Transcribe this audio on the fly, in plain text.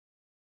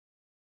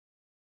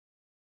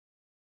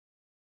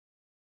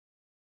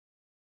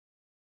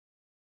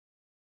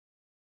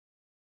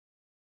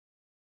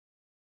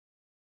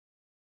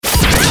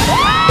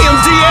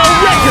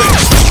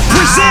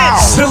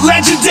presents the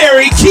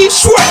legendary Keith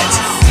Sweat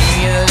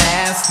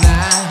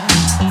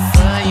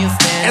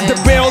at the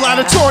Bell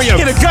Auditorium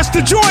in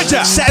Augusta,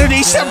 Georgia.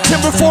 Saturday,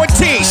 September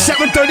 14th,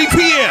 7:30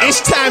 p.m. It's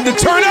time to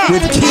turn up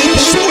with Keith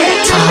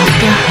Sweat.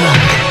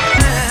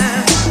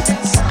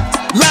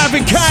 Live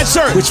in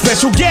concert with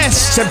special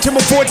guests.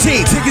 September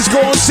 14th. Tickets go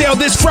on sale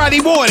this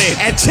Friday morning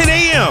at 10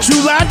 a.m.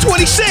 July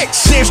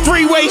 26th. There's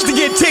 3 ways to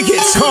get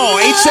tickets. Call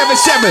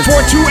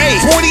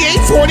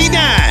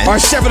 877-428-4849 or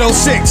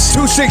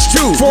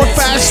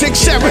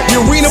 706-262-4567. The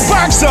Arena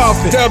Box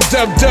Office.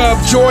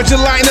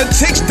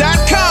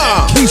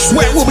 www.georgialinatix.com. Keith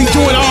Sweat will be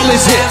doing all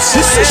his hits.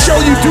 This is a show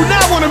you do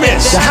not want to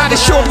miss. The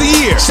hottest show of the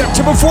year.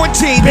 September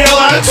 14th. Bell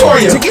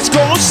Auditorium. Tickets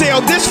go on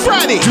sale this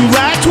Friday,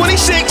 July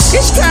 26th.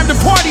 It's time to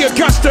party,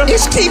 Augusta.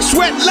 It's Keith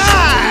Sweat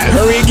live.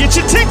 Hurry and get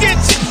your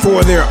tickets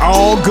before they're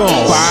all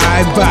gone.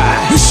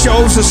 Bye-bye. The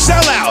show's a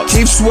sellout.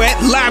 Keith Sweat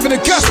live in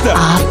Augusta.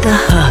 Off the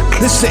hook.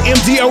 This is the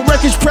MDO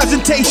Records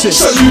presentation,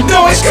 so you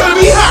know it's gonna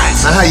be hot.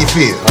 Now how you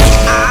feel?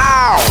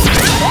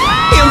 Ow!